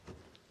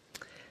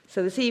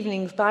So this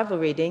evening's Bible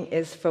reading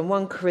is from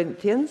 1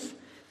 Corinthians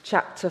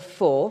chapter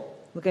 4.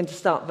 We're going to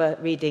start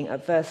reading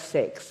at verse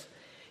 6.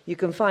 You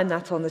can find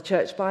that on the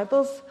church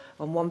Bibles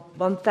on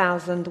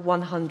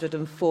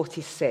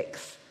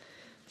 1146.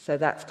 So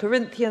that's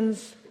 1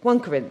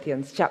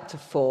 Corinthians chapter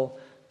 4,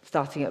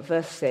 starting at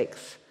verse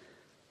 6.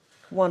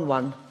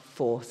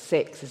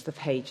 1146 is the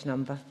page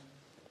number.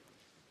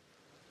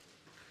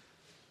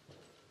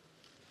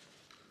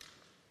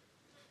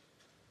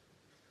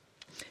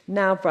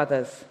 Now,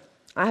 brothers,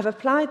 I have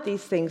applied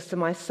these things to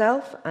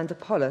myself and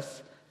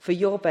Apollos for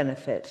your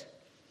benefit,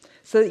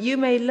 so that you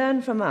may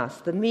learn from us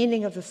the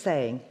meaning of the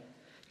saying,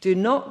 do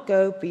not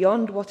go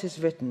beyond what is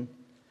written,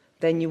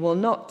 then you will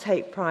not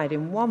take pride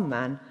in one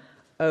man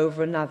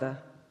over another.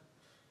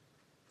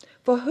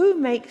 For who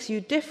makes you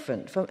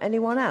different from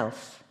anyone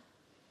else?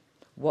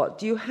 What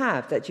do you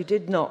have that you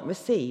did not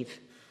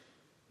receive?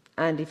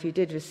 And if you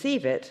did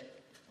receive it,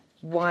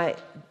 why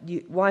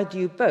do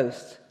you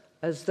boast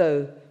as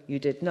though you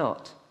did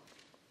not?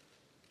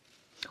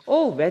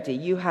 Already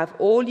you have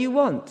all you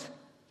want.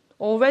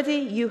 Already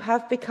you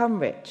have become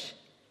rich.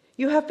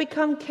 You have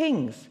become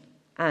kings,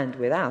 and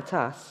without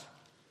us.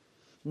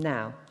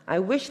 Now, I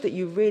wish that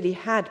you really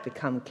had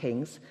become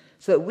kings,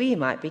 so that we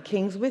might be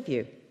kings with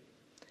you.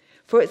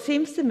 For it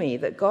seems to me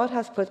that God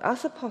has put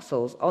us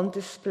apostles on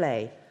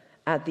display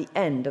at the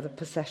end of the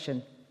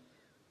procession.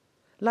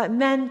 Like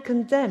men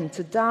condemned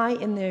to die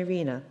in the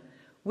arena,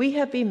 we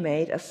have been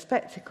made a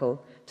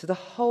spectacle to the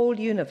whole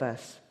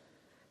universe,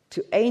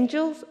 to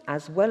angels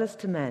as well as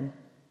to men.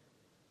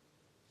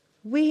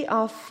 We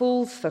are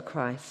fools for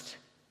Christ,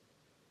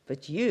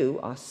 but you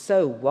are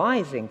so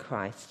wise in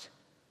Christ.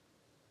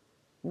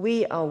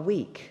 We are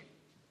weak,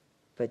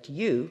 but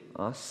you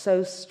are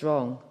so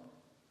strong.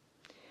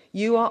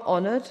 You are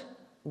honored,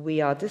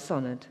 we are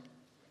dishonored.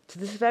 To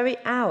this very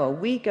hour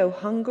we go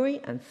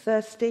hungry and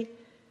thirsty,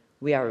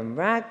 we are in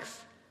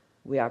rags,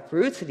 we are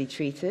brutally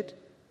treated,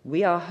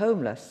 we are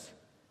homeless.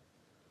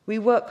 We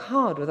work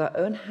hard with our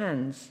own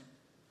hands.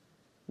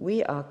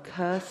 We are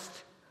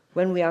cursed.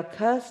 When we are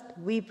cursed,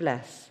 we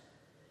bless.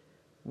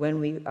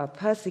 When we are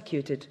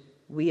persecuted,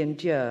 we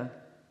endure.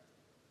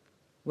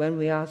 When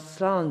we are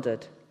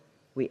slandered,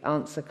 we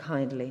answer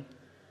kindly.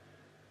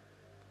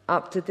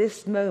 Up to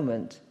this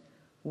moment,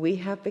 we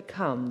have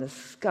become the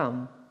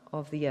scum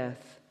of the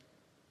earth,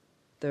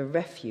 the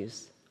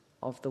refuse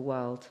of the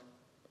world.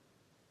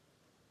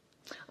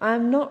 I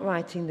am not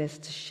writing this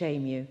to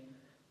shame you,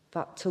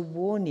 but to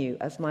warn you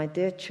as my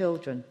dear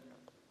children.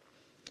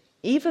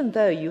 Even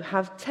though you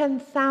have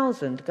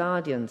 10,000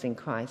 guardians in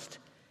Christ,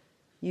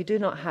 you do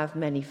not have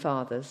many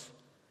fathers.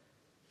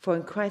 For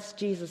in Christ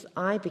Jesus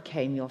I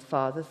became your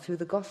father through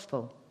the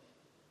gospel.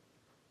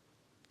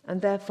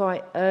 And therefore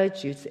I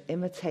urge you to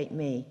imitate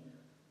me.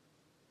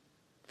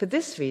 For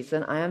this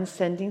reason I am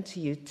sending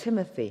to you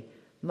Timothy,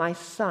 my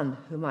son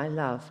whom I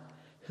love,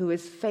 who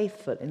is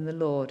faithful in the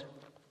Lord.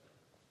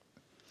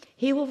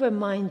 He will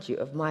remind you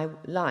of my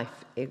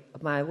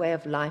way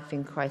of life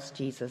in Christ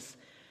Jesus,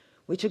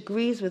 which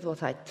agrees with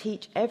what I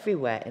teach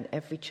everywhere in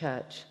every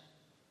church.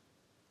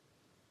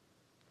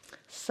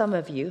 Some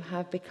of you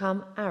have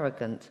become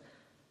arrogant,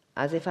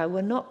 as if I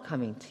were not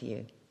coming to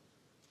you.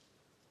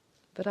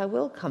 But I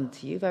will come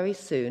to you very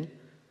soon,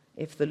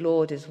 if the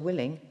Lord is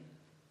willing,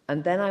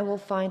 and then I will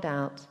find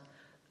out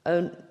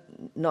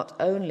not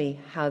only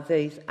how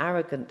these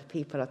arrogant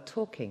people are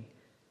talking,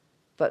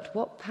 but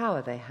what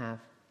power they have.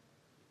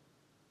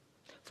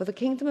 For the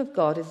kingdom of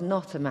God is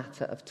not a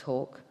matter of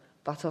talk,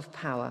 but of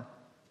power.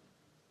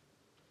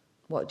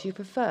 What do you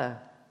prefer?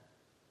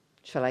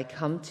 Shall I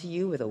come to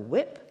you with a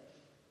whip,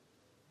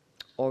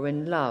 or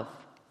in love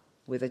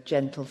with a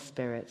gentle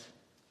spirit?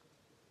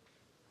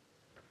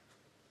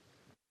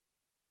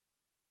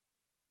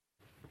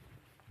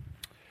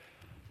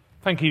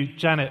 Thank you,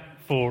 Janet,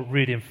 for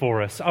reading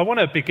for us. I want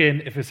to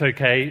begin, if it's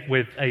okay,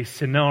 with a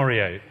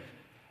scenario.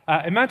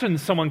 Imagine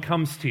someone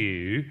comes to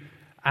you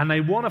and they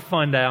want to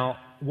find out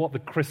what the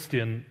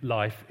Christian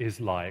life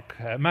is like.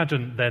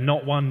 Imagine they're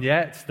not one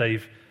yet.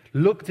 They've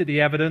looked at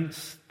the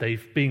evidence.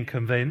 They've been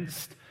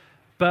convinced.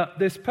 But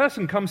this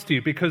person comes to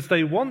you because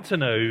they want to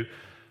know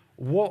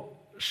what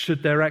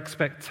should their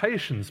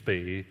expectations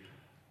be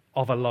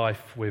of a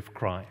life with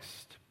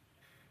Christ.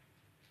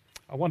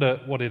 I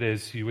wonder what it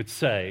is you would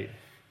say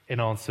in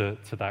answer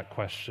to that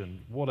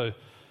question. What are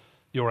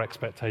your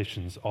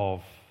expectations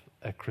of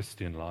a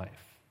Christian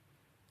life?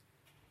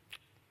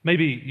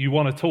 Maybe you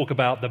want to talk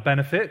about the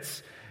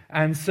benefits,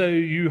 and so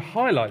you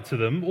highlight to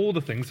them all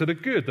the things that are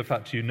good. The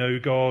fact you know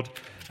God,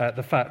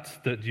 the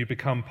fact that you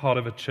become part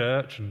of a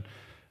church and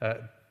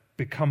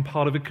become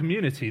part of a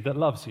community that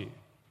loves you.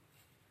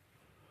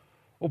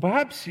 Or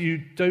perhaps you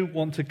don't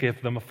want to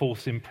give them a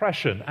false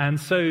impression, and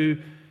so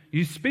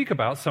you speak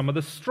about some of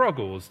the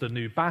struggles, the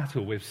new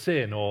battle with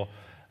sin, or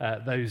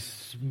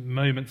those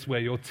moments where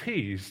you're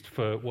teased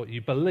for what you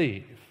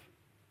believe.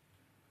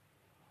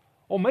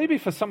 Or maybe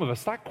for some of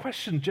us, that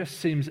question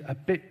just seems a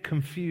bit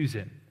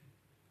confusing.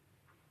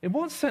 In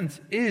what sense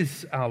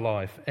is our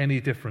life any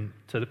different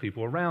to the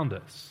people around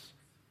us?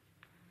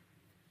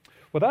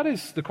 Well, that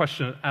is the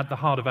question at the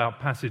heart of our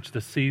passage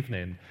this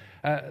evening.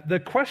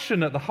 The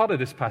question at the heart of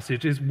this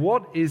passage is,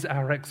 what is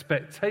our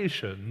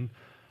expectation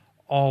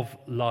of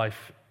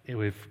life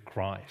with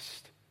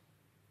Christ?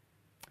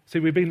 See,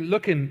 we've been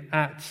looking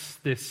at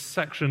this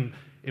section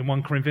in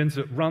 1 Corinthians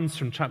that runs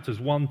from chapters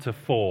 1 to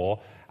 4,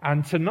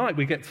 and tonight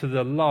we get to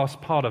the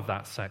last part of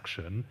that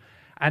section,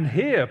 and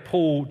here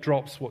Paul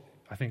drops what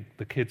I think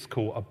the kids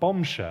call a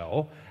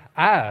bombshell,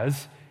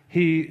 as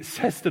he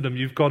says to them,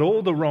 you've got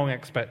all the wrong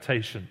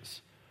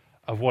expectations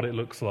of what it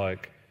looks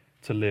like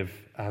to live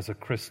as a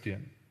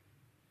Christian.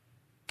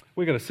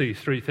 We're going to see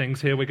three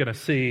things here. We're going to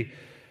see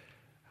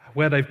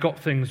where they've got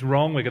things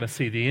wrong. We're going to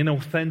see the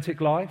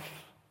inauthentic life,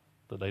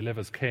 that they live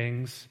as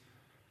kings.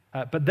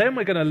 But then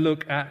we're going to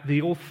look at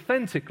the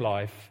authentic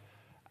life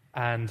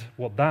and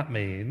what that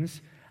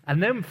means.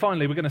 And then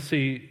finally, we're going to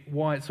see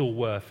why it's all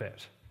worth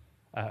it,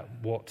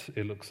 what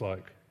it looks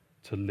like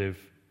to live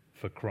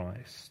for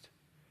Christ.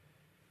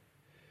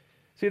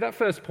 See, that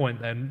first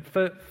point then,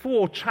 for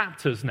 4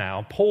 chapters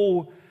now,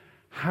 Paul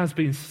has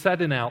been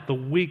setting out the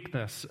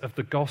weakness of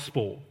the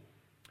gospel.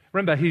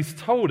 Remember, he's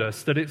told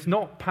us that it's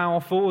not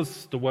powerful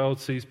as the world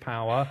sees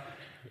power,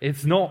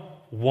 it's not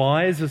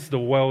wise as the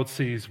world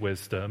sees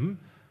wisdom,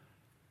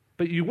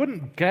 but you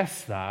wouldn't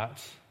guess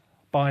that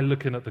by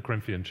looking at the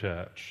Corinthian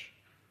church.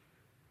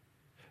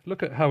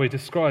 Look at how he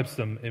describes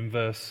them in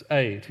verse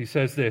 8. He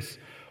says this,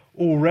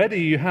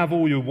 already you have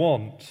all you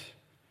want.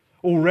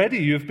 Already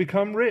you have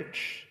become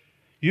rich.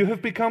 You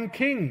have become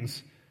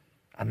kings,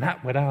 and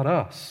that without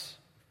us.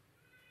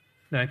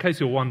 Now, in case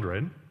you're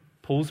wondering,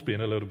 Paul's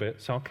being a little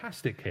bit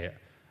sarcastic here.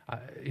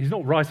 He's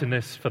not writing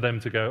this for them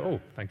to go,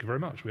 oh, thank you very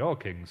much, we are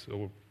kings,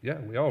 or yeah,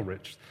 we are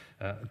rich.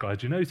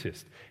 Glad you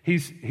noticed.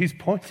 He's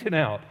pointing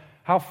out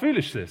how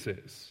foolish this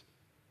is.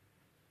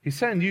 He's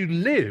saying you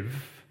live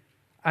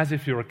as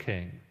if you're a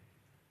king.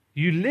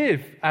 You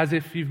live as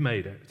if you've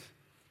made it.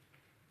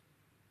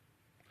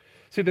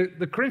 See,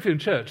 the Corinthian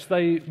church,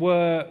 they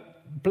were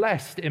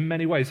blessed in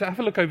many ways. So have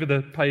a look over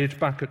the page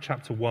back at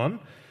chapter 1,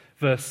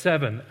 verse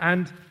 7.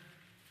 And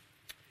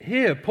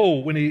here,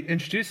 Paul, when he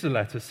introduces the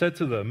letter, said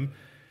to them,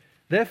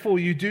 therefore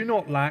you do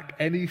not lack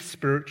any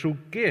spiritual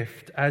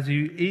gift as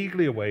you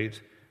eagerly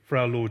await for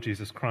our Lord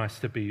Jesus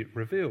Christ to be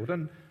revealed.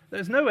 And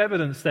there's no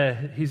evidence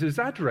there he's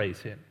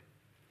exaggerating.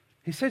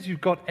 He says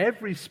you've got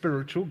every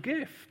spiritual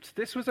gift.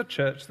 This was a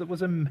church that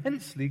was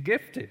immensely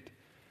gifted.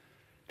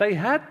 They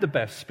had the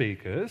best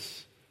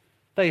speakers.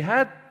 They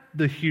had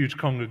the huge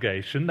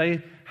congregation.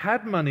 They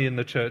had money in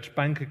the church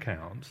bank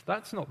account.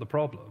 That's not the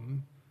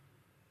problem.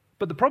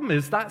 But the problem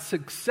is that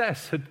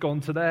success had gone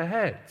to their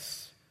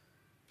heads.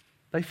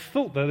 They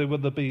thought that they were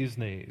the bee's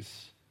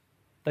knees.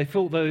 They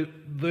thought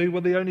they were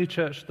the only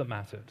church that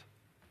mattered.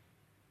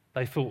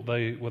 They thought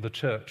they were the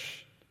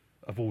church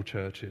of all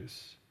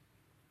churches.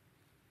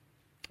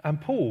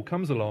 And Paul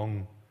comes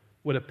along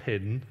with a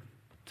pin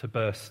to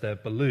burst their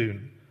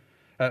balloon.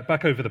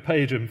 Back over the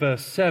page in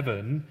verse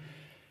 7,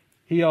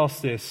 he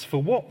asks this,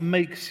 for what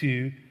makes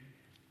you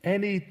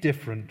any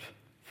different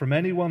from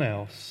anyone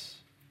else?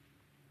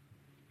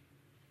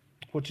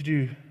 What do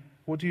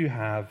you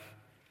have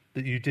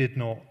that you did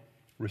not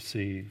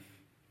receive?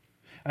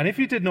 And if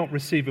you did not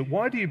receive it,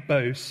 why do you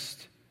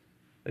boast?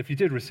 If you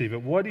did receive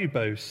it, why do you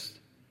boast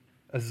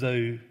as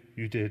though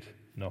you did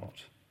not?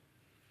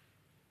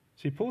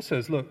 See, Paul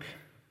says, look,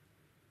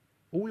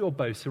 all your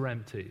boasts are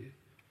empty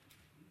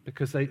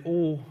because they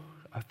all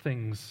are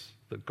things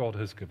that God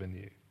has given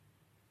you.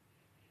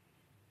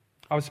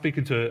 I was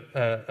speaking to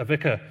a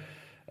vicar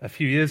a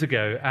few years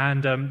ago,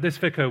 and this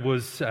vicar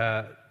was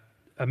a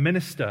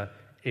minister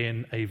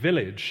in a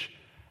village.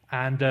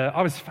 And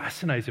I was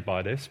fascinated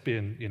by this,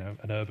 being,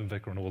 an urban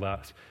vicar and all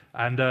that.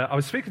 And I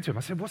was speaking to him.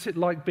 I said, what's it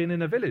like being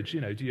in a village?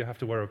 Do you have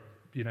to wear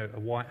a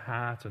white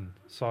hat and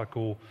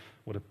cycle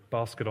with a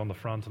basket on the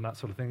front and that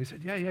sort of thing? He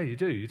said, yeah, you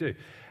do.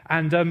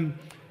 And,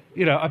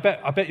 I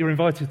bet you're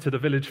invited to the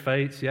village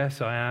fetes.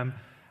 Yes, I am.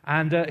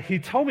 And he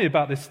told me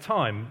about this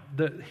time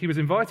that he was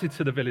invited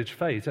to the village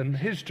fete, and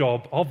his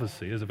job,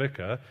 obviously, as a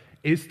vicar,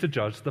 is to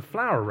judge the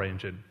flower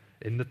arranging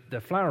in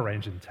the flower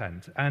arranging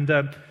tent.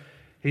 And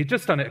he'd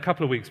just done it a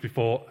couple of weeks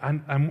before,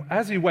 and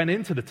as he went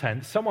into the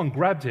tent, someone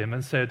grabbed him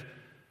and said,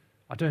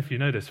 I don't know if you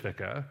know this,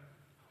 vicar,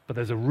 but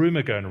there's a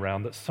rumor going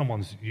around that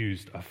someone's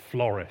used a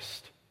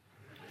florist.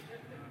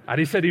 And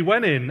he said he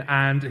went in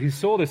and he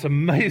saw this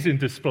amazing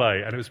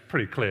display, and it was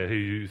pretty clear who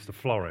used the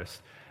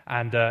florist.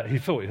 And he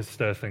thought he'd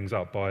stir things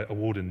up by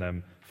awarding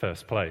them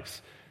first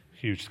place.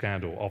 Huge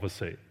scandal,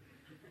 obviously.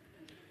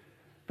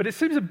 But it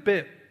seems a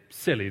bit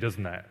silly,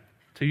 doesn't it,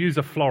 to use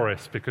a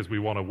florist because we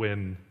want to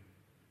win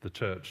the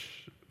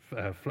church,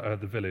 the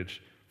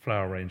village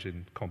flower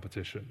arranging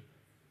competition.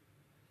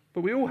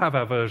 But we all have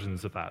our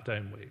versions of that,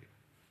 don't we?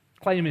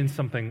 Claiming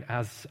something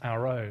as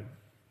our own.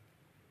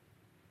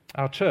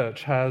 Our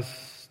church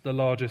has the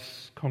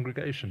largest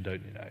congregation,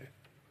 don't you know?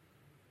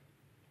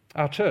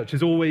 Our church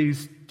is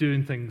always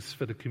doing things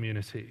for the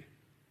community.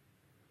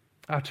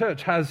 Our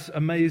church has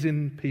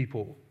amazing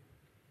people.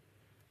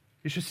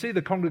 You should see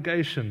the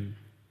congregation.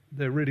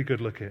 They're really good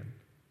looking.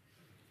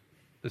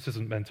 This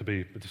isn't meant to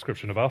be a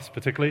description of us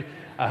particularly,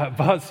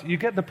 but you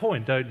get the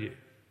point, don't you?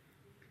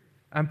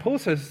 And Paul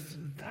says,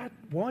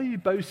 why are you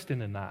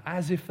boasting in that,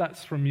 as if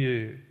that's from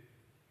you?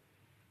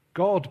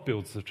 God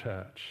builds the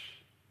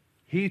church.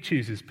 He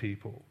chooses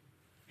people.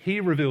 He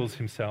reveals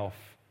himself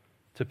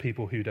to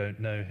people who don't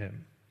know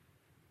him.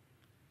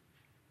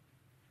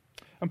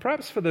 And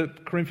perhaps for the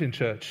Corinthian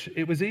church,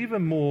 it was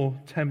even more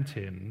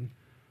tempting,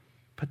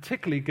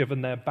 particularly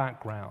given their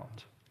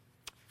background.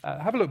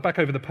 Have a look back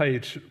over the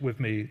page with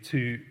me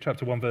to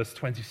chapter 1, verse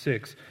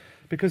 26,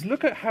 because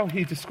look at how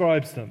he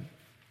describes them.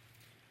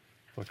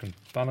 If I can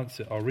balance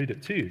it, I'll read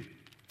it to you.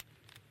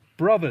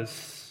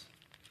 Brothers,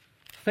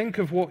 think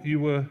of what you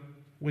were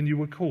when you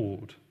were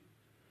called.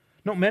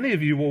 Not many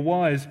of you were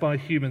wise by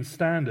human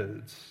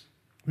standards.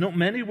 Not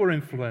many were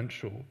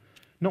influential.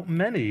 Not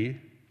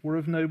many were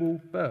of noble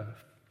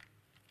birth.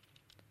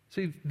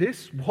 See,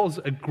 this was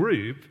a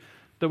group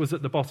that was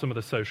at the bottom of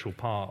the social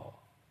pile.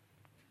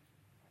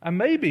 And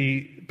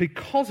maybe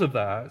because of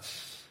that,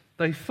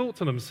 they thought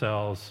to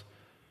themselves,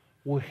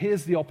 well,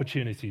 here's the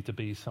opportunity to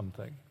be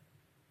something.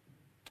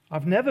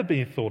 I've never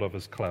been thought of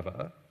as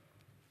clever,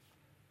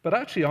 but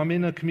actually I'm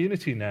in a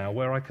community now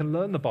where I can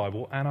learn the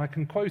Bible and I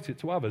can quote it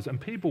to others,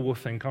 and people will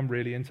think I'm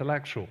really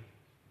intellectual.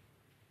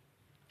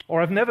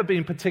 Or I've never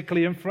been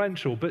particularly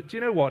influential, but do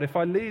you know what? If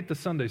I lead the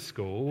Sunday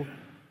school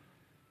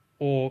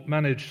or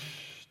manage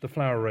the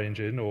flower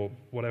arranging or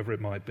whatever it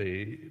might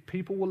be,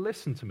 people will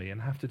listen to me and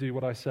have to do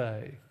what I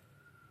say.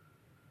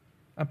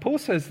 And Paul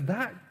says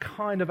that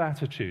kind of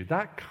attitude,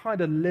 that kind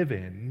of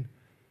living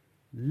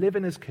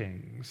as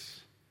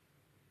kings,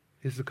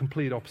 is the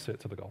complete opposite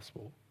to the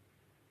gospel.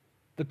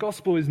 The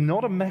gospel is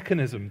not a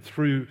mechanism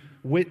through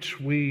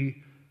which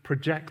we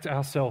project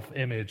our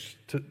self-image,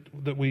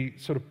 that we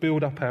sort of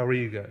build up our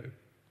ego.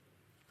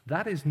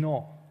 That is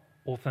not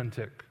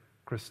authentic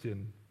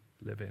Christian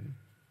living.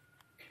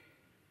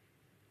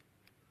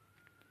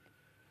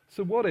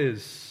 So what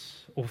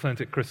is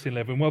authentic Christian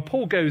living? Well,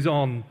 Paul goes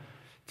on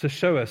to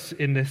show us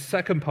in this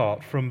second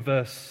part from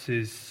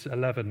verses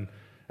 11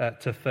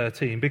 to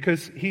 13,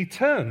 because he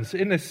turns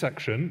in this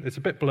section, it's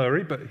a bit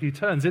blurry, but he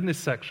turns in this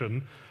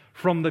section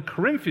from the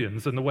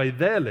Corinthians and the way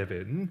they're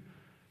living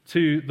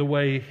to the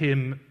way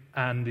him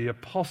and the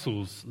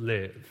apostles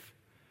live.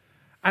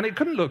 And it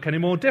couldn't look any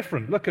more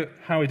different. Look at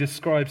how he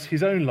describes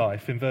his own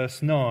life in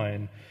verse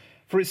 9.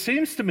 For it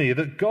seems to me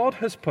that God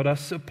has put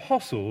us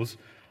apostles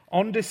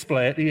on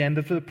display at the end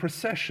of the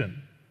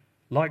procession,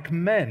 like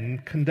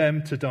men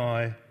condemned to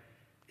die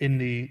in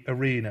the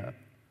arena.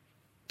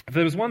 If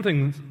there was one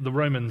thing the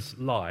Romans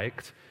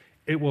liked,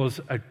 it was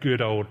a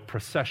good old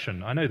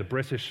procession. I know the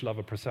British love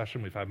a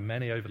procession. We've had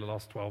many over the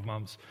last 12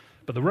 months,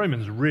 but the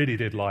Romans really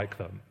did like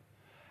them.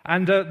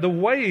 And the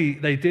way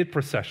they did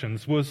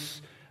processions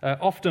was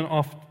often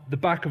off the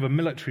back of a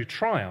military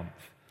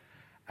triumph.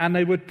 And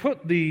they would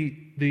put the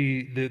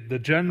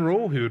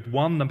general who had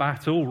won the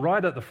battle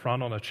right at the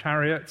front on a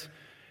chariot,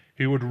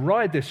 who would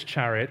ride this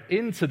chariot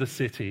into the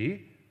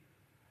city,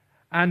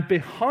 and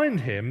behind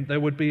him there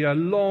would be a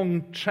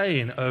long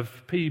chain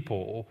of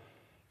people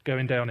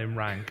going down in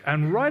rank.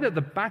 And right at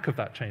the back of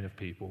that chain of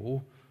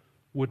people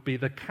would be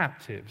the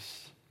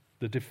captives,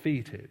 the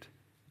defeated,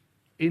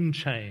 in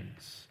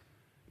chains,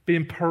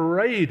 being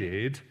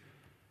paraded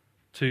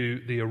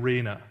to the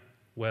arena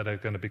where they're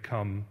going to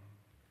become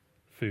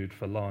food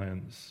for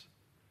lions.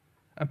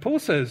 And Paul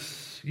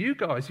says, you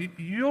guys,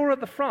 you're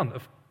at the front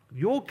of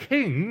your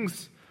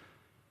kings,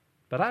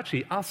 but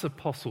actually us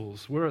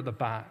apostles, we're at the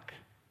back.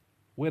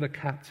 We're the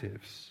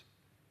captives.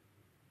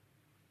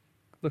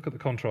 Look at the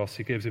contrast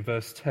he gives in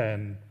verse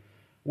 10.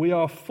 We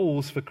are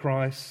fools for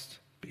Christ,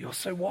 but you're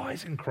so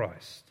wise in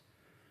Christ.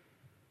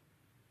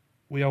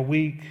 We are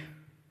weak,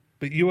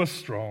 but you are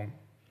strong.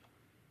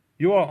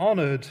 You are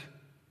honored,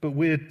 but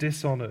we're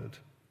dishonored.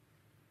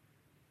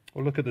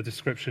 Or look at the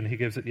description he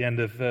gives at the end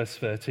of verse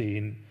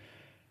 13.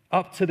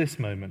 Up to this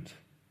moment,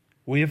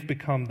 we have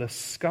become the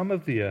scum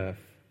of the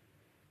earth,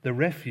 the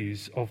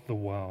refuse of the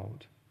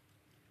world.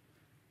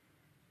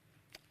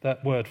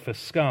 That word for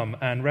scum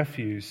and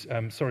refuse,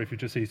 sorry if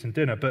you've just eaten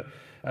dinner, but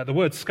the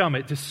word scum,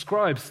 it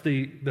describes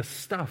the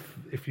stuff.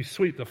 If you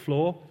sweep the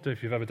floor, I don't know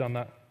if you've ever done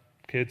that,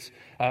 kids,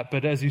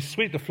 but as you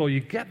sweep the floor, you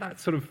get that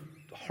sort of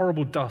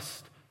horrible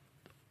dust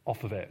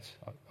off of it.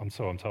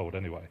 I'm told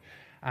anyway.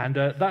 And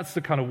that's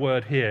the kind of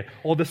word here.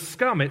 Or the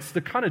scum, it's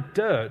the kind of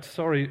dirt,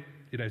 sorry,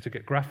 to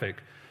get graphic.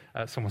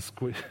 Someone's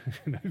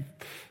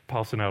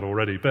passing out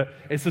already. But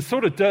it's the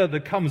sort of dirt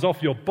that comes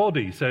off your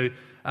body. So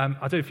I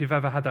don't know if you've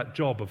ever had that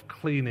job of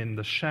cleaning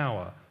the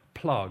shower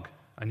plug,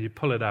 and you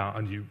pull it out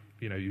and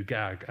you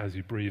gag as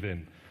you breathe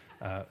in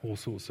all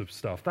sorts of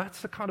stuff.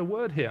 That's the kind of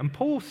word here. And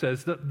Paul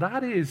says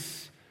that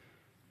is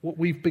what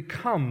we've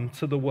become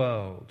to the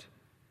world.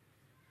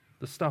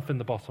 The stuff in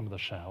the bottom of the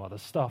shower, the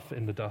stuff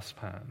in the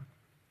dustpan.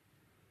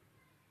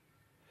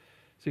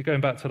 So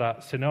going back to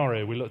that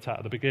scenario we looked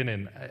at the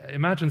beginning,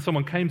 imagine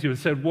someone came to you and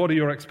said, what are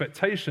your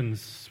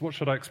expectations? What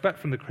should I expect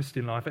from the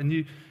Christian life?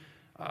 And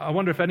I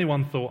wonder if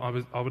anyone thought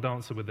I would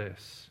answer with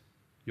this: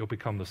 you'll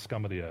become the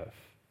scum of the earth.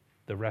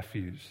 the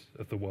refuse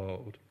of the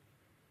world.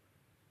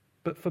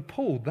 But for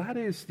Paul, that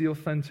is the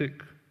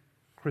authentic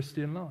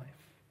Christian life.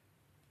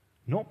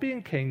 Not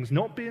being kings,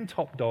 not being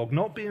top dog,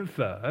 not being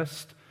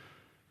first,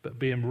 but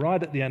being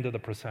right at the end of the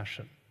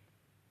procession.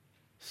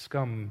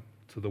 Scum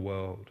to the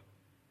world.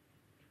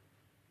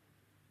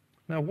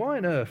 Now, why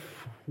on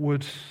earth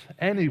would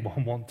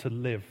anyone want to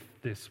live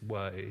this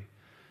way?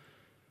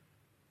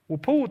 Well,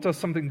 Paul does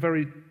something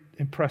very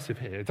impressive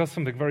here. He does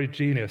something very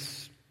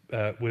genius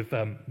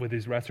with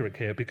his rhetoric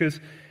here, because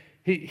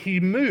he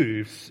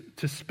moves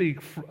to speak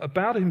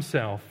about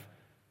himself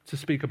to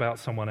speak about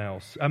someone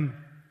else. I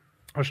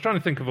was trying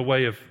to think of a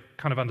way of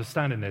kind of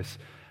understanding this.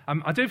 I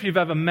don't know if you've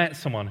ever met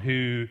someone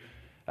who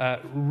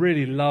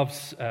really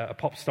loves a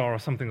pop star or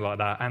something like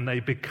that, and they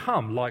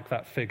become like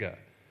that figure.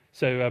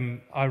 So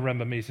I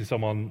remember meeting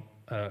someone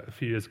a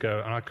few years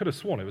ago, and I could have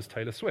sworn it was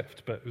Taylor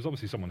Swift, but it was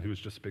obviously someone who was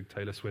just a big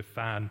Taylor Swift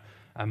fan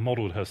and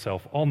modelled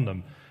herself on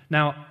them.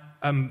 Now,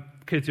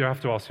 kids, you have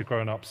to ask your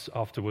grown-ups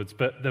afterwards,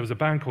 but there was a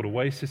band called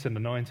Oasis in the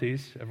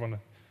 90s.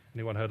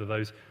 Anyone heard of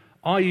those?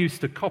 I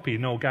used to copy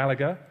Noel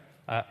Gallagher.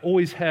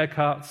 Always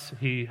haircuts.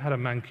 He had a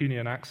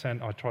Mancunian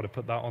accent. I try to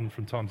put that on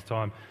from time to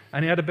time.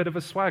 And he had a bit of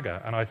a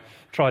swagger, and I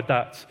tried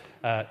that.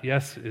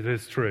 Yes, it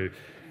is true.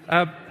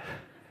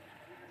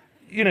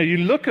 You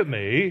look at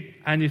me,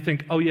 and you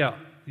think, oh, yeah,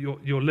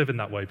 you're living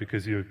that way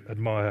because you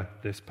admire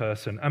this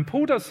person. And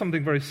Paul does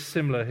something very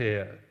similar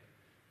here.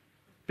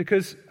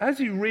 Because as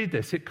you read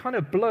this, it kind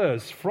of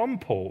blurs from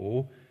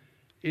Paul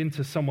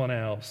into someone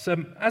else.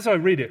 As I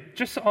read it,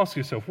 just ask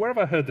yourself, where have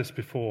I heard this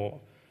before?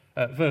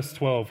 Verse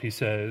 12, he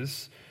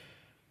says,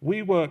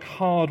 we work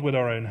hard with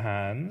our own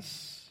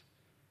hands.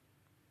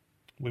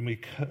 When we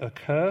are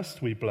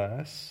cursed, we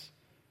bless.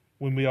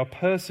 When we are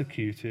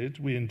persecuted,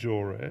 we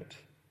endure it.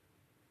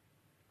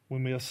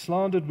 When we are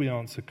slandered, we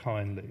answer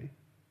kindly.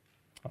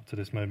 Up to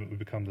this moment, we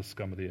become the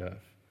scum of the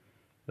earth,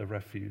 the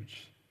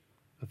refuge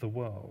of the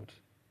world.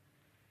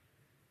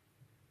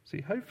 See,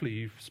 hopefully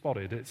you've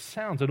spotted, it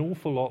sounds an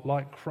awful lot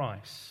like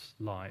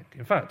Christ-like.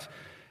 In fact,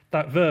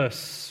 that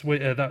verse,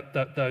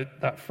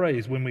 that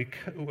phrase, when we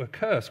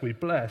curse, we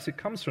bless, it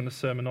comes from the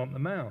Sermon on the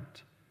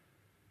Mount.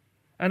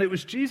 And it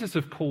was Jesus,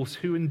 of course,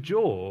 who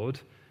endured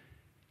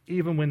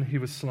even when he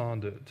was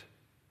slandered.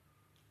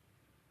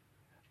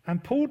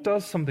 And Paul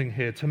does something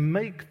here to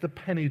make the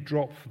penny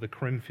drop for the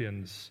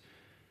Corinthians.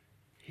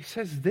 He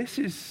says this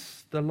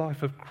is the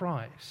life of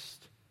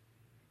Christ.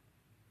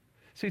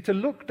 See, to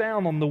look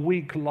down on the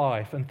weak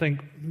life and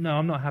think, no,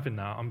 I'm not having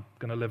that, I'm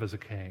going to live as a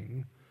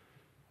king.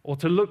 Or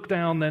to look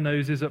down their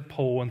noses at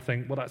Paul and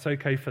think, well, that's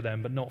okay for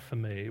them, but not for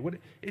me. Well,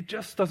 it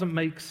just doesn't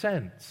make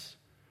sense.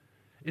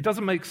 It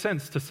doesn't make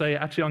sense to say,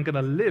 actually, I'm going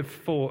to live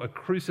for a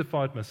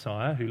crucified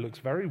Messiah who looks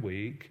very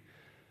weak,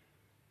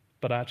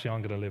 but actually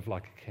I'm going to live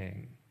like a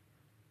king.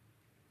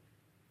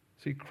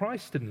 See,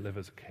 Christ didn't live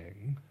as a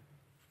king.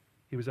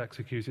 He was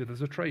executed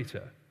as a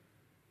traitor.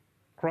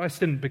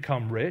 Christ didn't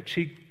become rich.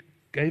 He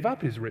gave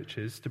up his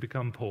riches to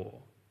become poor.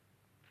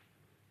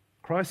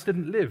 Christ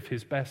didn't live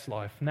his best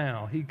life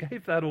now. He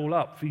gave that all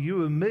up for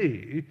you and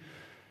me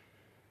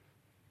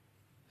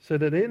so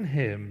that in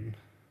him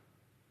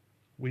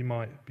we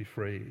might be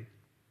free.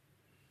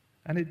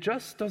 And it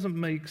just doesn't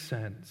make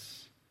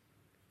sense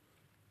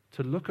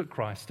to look at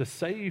Christ, to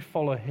say you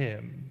follow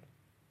him,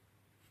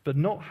 but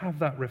not have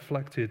that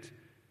reflected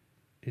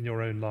in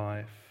your own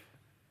life.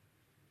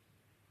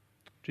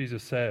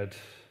 Jesus said,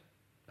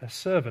 a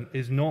servant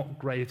is not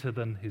greater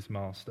than his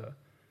master.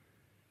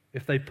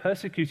 If they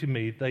persecuted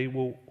me, they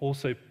will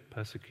also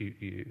persecute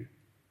you.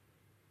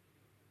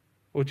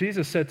 Or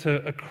Jesus said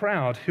to a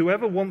crowd,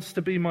 whoever wants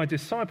to be my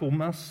disciple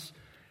must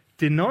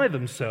deny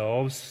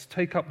themselves,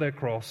 take up their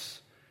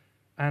cross,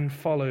 and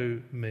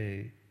follow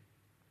me.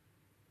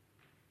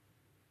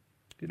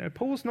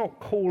 Paul's not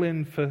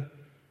calling for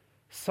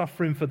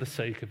suffering for the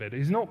sake of it.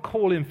 He's not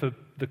calling for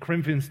the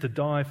Corinthians to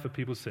die for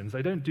people's sins.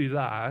 They don't do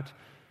that.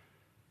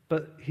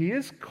 But he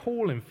is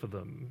calling for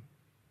them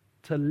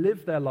to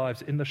live their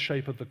lives in the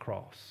shape of the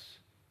cross,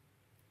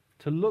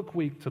 to look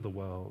weak to the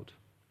world,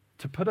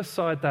 to put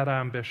aside that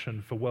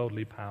ambition for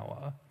worldly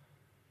power,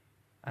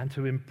 and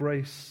to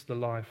embrace the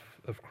life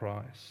of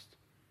Christ.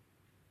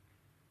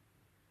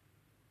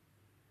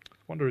 I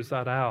wonder, is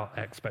that our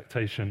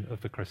expectation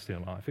of the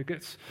Christian life? It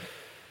gets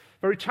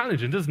very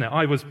challenging, doesn't it?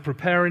 I was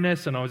preparing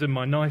this, and I was in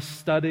my nice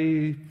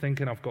study,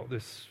 thinking I've got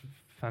this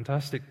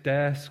fantastic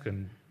desk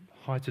and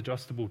height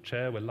adjustable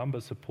chair with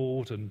lumbar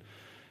support and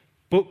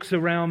books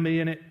around me,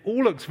 and it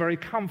all looks very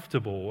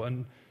comfortable.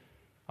 And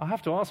I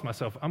have to ask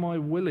myself, am I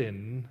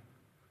willing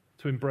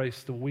to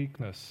embrace the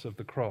weakness of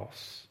the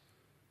cross,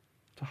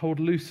 to hold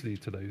loosely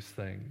to those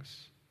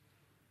things?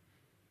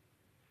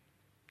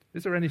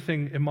 Is there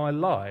anything in my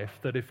life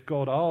that if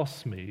God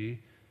asks me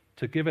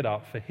to give it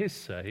up for his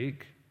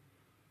sake,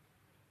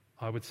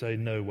 I would say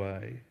no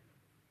way?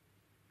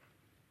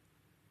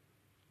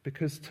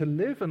 Because to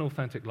live an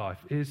authentic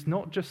life is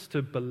not just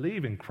to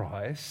believe in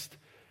Christ,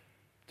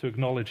 to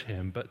acknowledge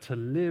him, but to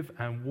live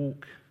and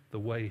walk the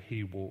way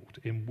he walked,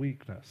 in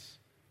weakness,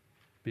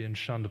 being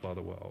shunned by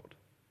the world.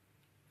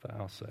 for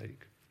our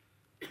sake.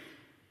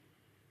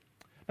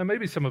 Now,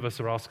 maybe some of us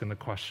are asking the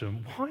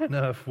question, why on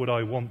earth would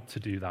I want to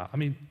do that? I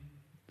mean,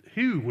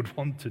 who would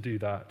want to do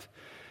that?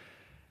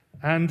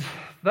 And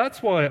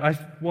that's why I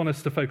want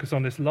us to focus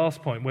on this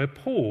last point, where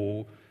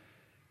Paul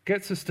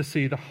gets us to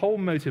see the whole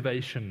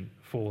motivation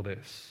for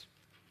this.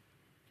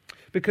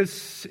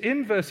 Because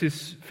in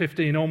verses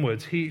 15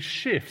 onwards, he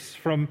shifts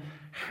from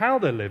how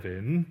they're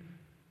living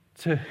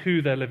to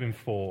who they're living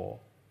for.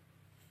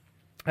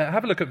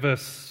 Have a look at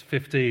verse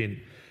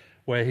 15,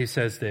 where he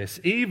says this: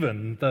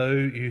 even though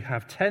you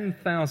have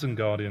 10,000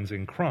 guardians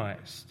in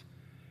Christ,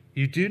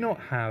 you do not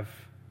have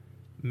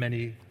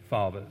many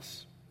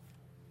fathers.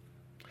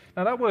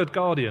 Now, that word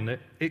guardian,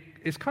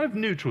 it's kind of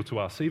neutral to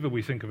us. Either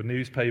we think of a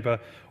newspaper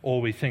or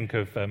we think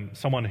of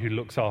someone who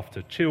looks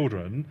after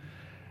children.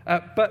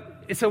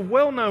 But it's a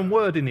well-known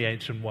word in the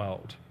ancient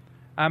world.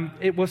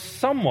 It was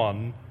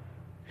someone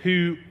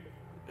who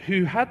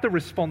had the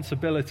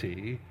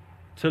responsibility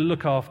to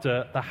look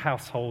after the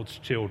household's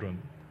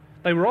children.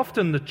 They were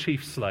often the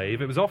chief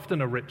slave. It was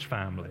often a rich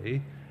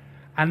family.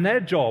 And their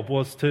job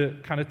was to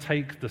kind of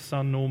take the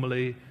son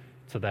normally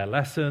to their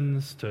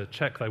lessons, to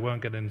check they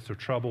weren't getting into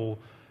trouble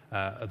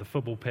at the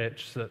football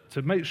pitch,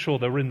 to make sure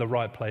they were in the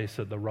right place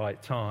at the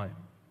right time.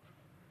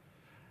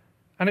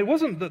 And it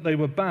wasn't that they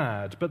were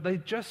bad, but they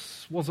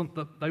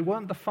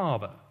weren't the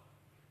father.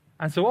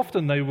 And so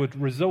often they would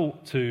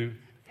resort to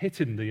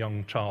hitting the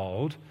young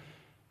child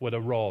with a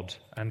rod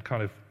and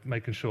kind of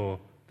making sure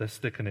they're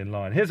sticking in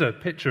line. Here's a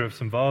picture of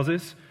some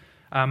vases,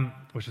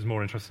 which is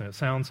more interesting than it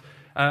sounds.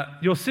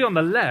 You'll see on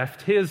the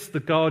left, here's the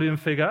guardian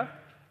figure.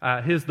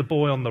 Here's the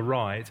boy on the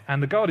right.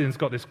 And the guardian's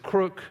got this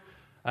crook,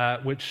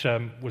 which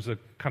was a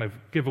kind of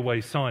giveaway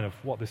sign of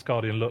what this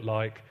guardian looked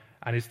like.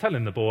 And he's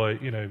telling the boy,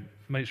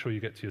 make sure you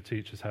get to your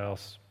teacher's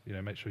house,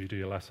 make sure you do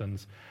your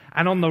lessons.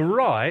 And on the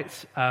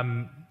right,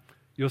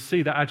 you'll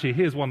see that actually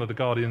here's one of the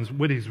guardians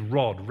with his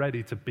rod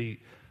ready to beat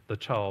the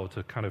child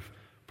to kind of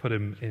put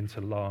him into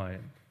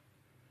line.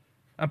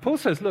 And Paul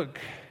says, look,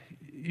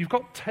 you've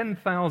got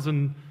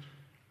 10,000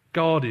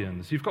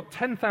 guardians. You've got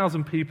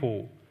 10,000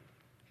 people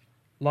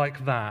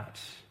like that.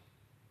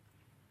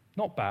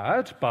 Not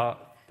bad,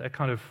 but they're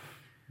kind of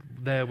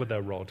there with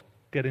their rod,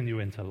 getting you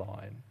into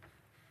line.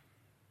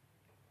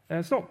 And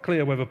it's not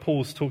clear whether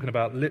Paul's talking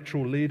about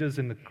literal leaders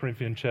in the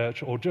Corinthian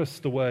church or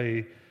just the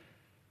way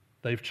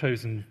they've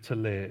chosen to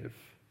live.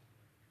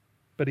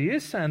 But he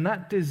is saying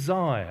that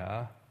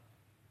desire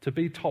to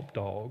be top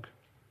dog,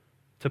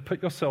 to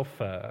put yourself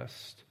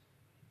first,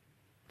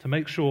 to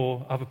make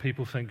sure other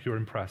people think you're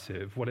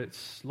impressive, well,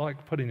 it's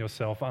like putting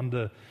yourself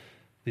under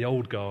the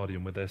old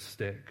guardian with their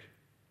stick.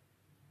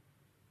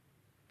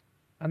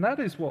 And that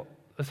is what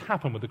has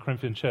happened with the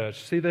Corinthian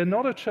church. See, they're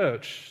not a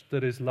church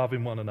that is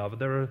loving one another.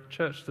 They're a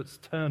church that's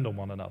turned on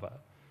one another.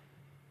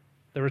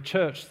 They're a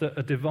church that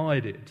are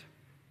divided,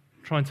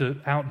 trying to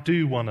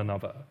outdo one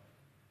another.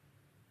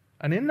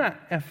 And in that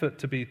effort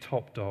to be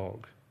top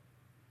dog,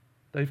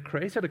 they've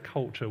created a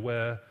culture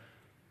where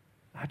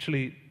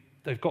actually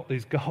they've got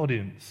these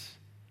guardians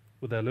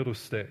with their little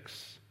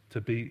sticks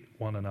to beat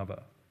one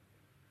another.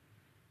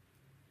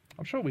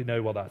 I'm sure we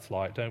know what that's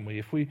like, don't we?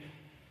 If we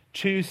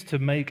choose to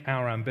make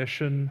our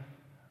ambition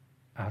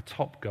our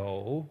top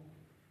goal,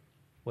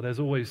 well, there's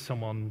always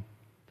someone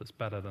that's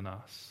better than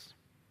us.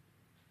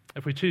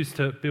 If we choose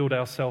to build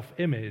our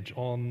self-image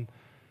on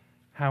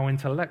how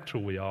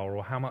intellectual we are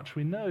or how much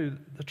we know,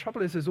 the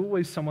trouble is there's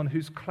always someone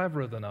who's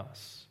cleverer than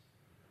us.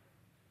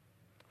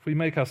 If we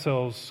make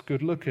ourselves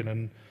good-looking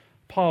and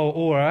pile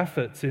all our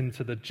efforts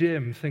into the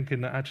gym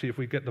thinking that actually if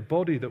we get the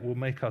body that will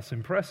make us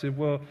impressive,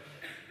 well,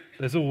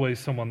 there's always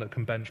someone that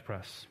can bench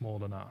press more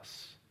than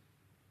us.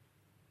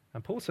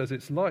 And Paul says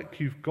it's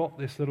like you've got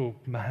this little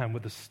man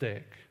with a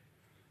stick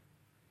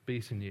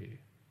beating you,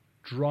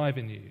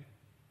 driving you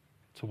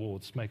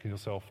towards making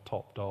yourself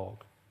top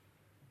dog.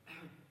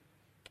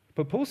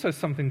 But Paul says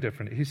something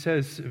different. He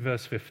says in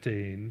verse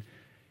 15,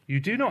 you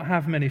do not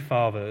have many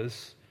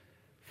fathers,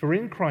 for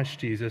in Christ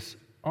Jesus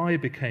I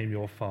became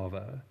your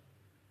father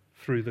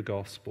through the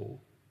gospel.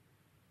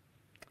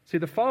 See,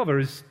 the father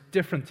is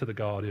different to the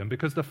guardian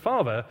because the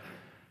father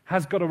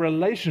has got a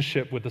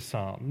relationship with the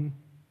son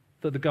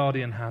that the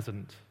guardian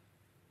hasn't.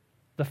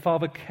 The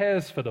father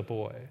cares for the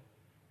boy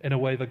in a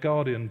way the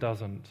guardian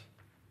doesn't.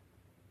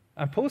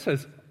 And Paul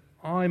says,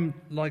 I'm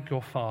like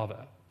your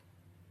father.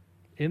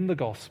 In the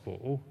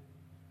gospel,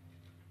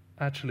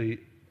 actually,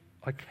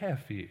 I care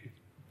for you.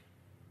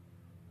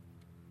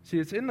 See,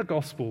 it's in the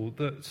gospel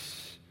that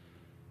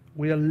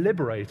we are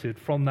liberated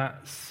from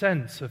that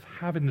sense of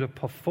having to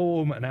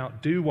perform and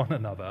outdo one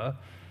another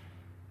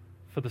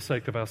for the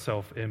sake of our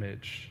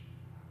self-image.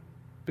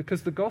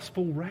 Because the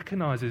gospel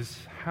recognizes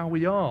how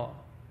we are.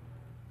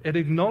 It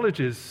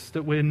acknowledges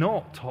that we're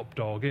not top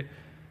dog. It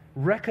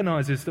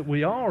recognizes that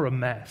we are a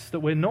mess, that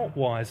we're not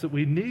wise, that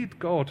we need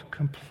God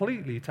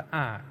completely to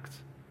act.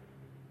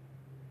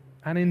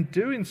 And in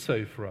doing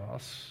so for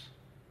us,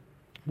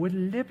 we're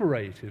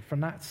liberated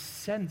from that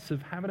sense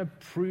of having to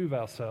prove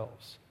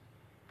ourselves,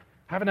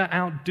 having to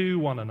outdo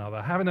one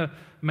another, having to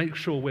make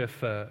sure we're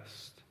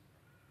first.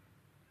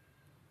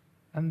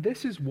 And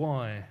this is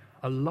why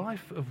a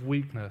life of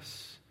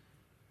weakness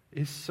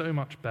is so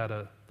much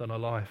better than a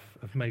life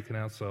of making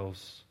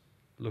ourselves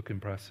look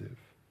impressive.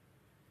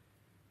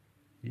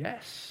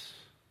 Yes,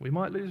 we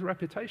might lose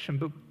reputation,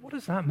 but what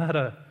does that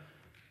matter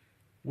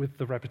with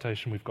the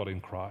reputation we've got in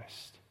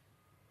Christ?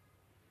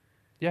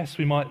 Yes,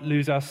 we might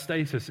lose our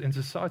status in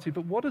society,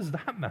 but what does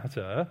that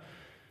matter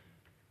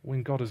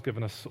when God has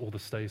given us all the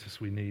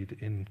status we need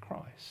in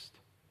Christ?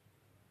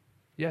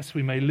 Yes,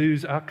 we may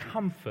lose our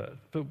comfort,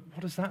 but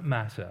what does that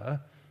matter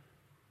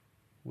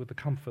with the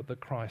comfort that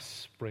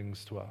Christ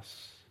brings to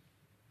us?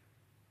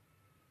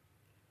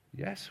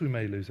 Yes, we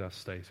may lose our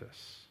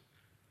status,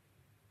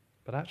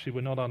 but actually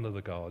we're not under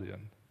the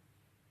guardian.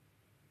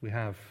 We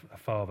have a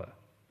Father.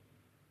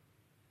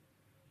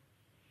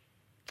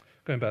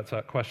 Going back to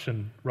that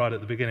question right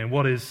at the beginning,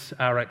 what is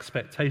our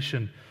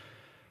expectation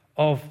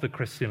of the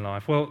Christian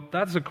life? Well,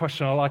 that's a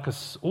question I like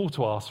us all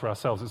to ask for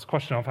ourselves. It's a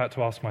question I've had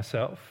to ask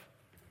myself.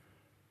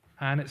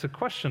 And it's a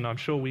question I'm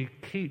sure we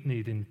keep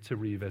needing to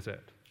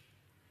revisit.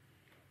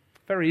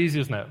 Very easy,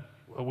 isn't it?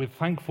 We're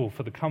thankful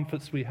for the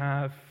comforts we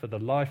have, for the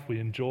life we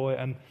enjoy,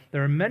 and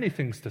there are many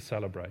things to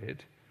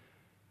celebrate,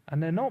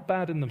 and they're not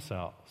bad in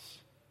themselves.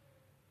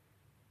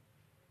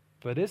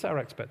 But is our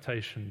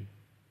expectation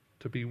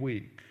to be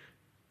weak,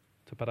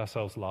 to put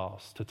ourselves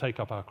last, to take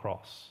up our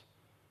cross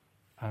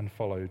and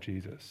follow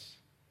Jesus?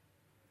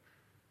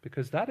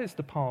 Because that is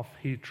the path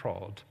he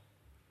trod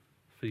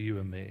for you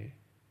and me.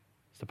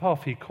 It's the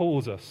path he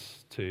calls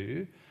us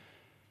to,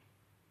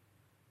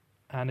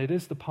 and it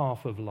is the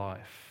path of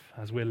life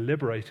as we're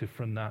liberated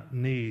from that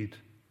need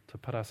to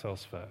put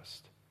ourselves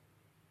first.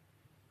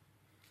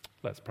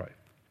 Let's pray.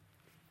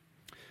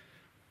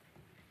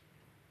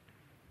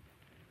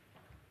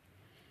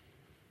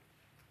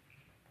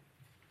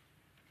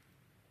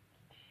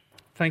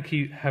 Thank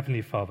you,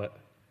 Heavenly Father,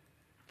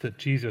 that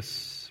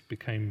Jesus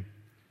became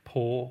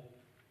poor.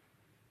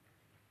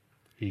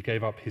 He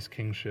gave up his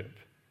kingship.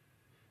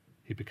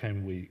 He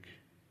became weak.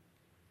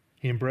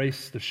 He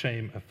embraced the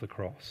shame of the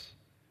cross.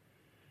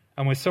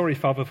 And we're sorry,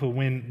 Father, for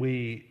when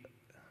we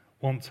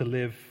want to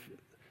live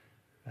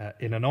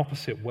in an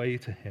opposite way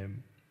to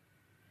him.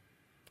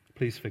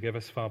 Please forgive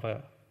us,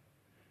 Father.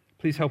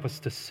 Please help us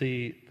to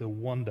see the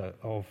wonder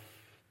of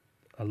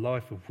a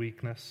life of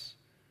weakness.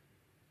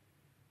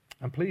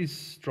 And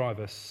please drive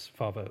us,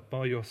 Father,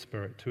 by your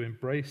Spirit to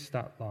embrace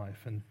that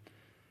life and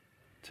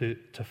to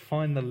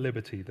find the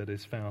liberty that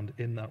is found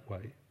in that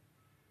way.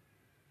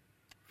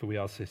 For we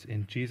ask this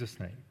in Jesus'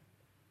 name.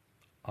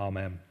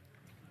 Amen.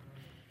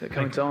 They're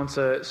coming to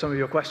answer some of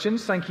your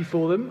questions. Thank you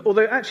for them.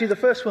 Although, actually, the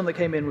first one that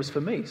came in was for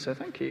me, so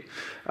thank you.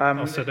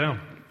 I'll sit down.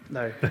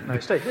 No,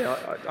 stay here.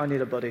 I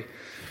need a buddy.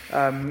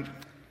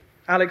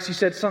 Alex, you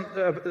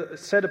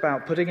said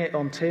about putting it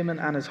on Tim and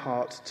Anna's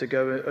heart to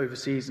go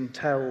overseas and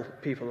tell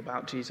people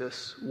about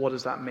Jesus. What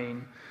does that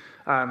mean?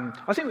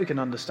 I think we can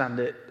understand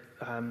it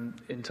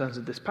in terms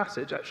of this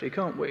passage, actually,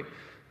 can't we?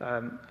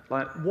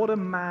 What a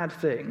mad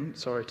thing.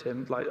 Sorry,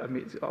 Tim.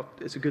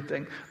 It's a good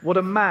thing. What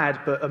a mad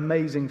but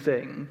amazing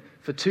thing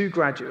for two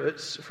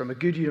graduates from a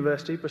good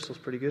university, Bristol's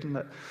pretty good, isn't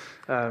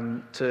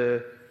it?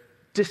 To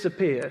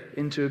disappear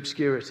into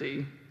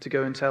obscurity to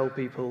go and tell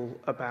people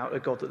about a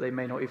God that they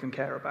may not even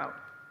care about.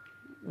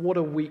 What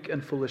a weak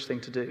and foolish thing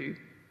to do,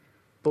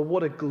 but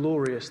what a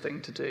glorious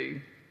thing to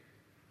do,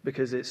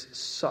 because it's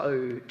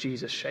so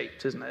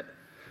Jesus-shaped, isn't it?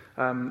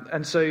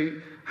 And so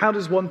how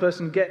does one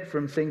person get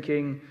from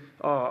thinking,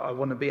 I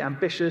want to be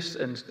ambitious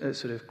and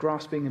sort of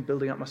grasping and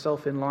building up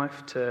myself in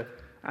life, to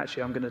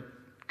actually I'm going to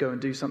go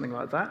and do something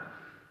like that?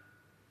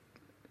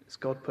 It's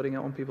God putting it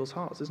on people's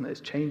hearts, isn't it?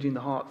 It's changing the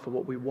heart for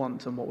what we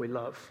want and what we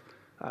love,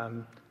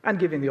 and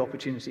giving the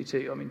opportunity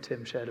too. I mean,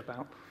 Tim shared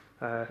about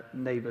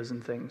neighbours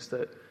and things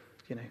that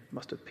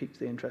must have piqued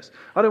the interest.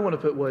 I don't want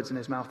to put words in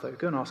his mouth though.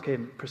 Go and ask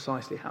him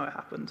precisely how it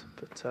happened,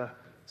 but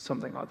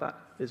something like that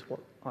is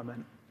what I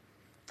meant.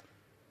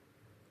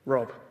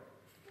 Rob.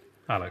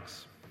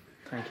 Alex.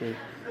 Thank you.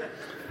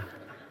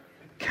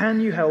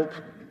 Can you help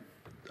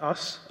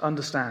us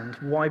understand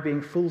why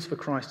being fools for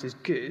Christ is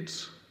good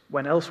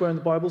when elsewhere in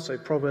the Bible, so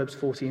Proverbs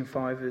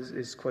 14:5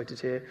 is quoted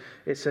here,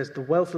 it says, "The wealth of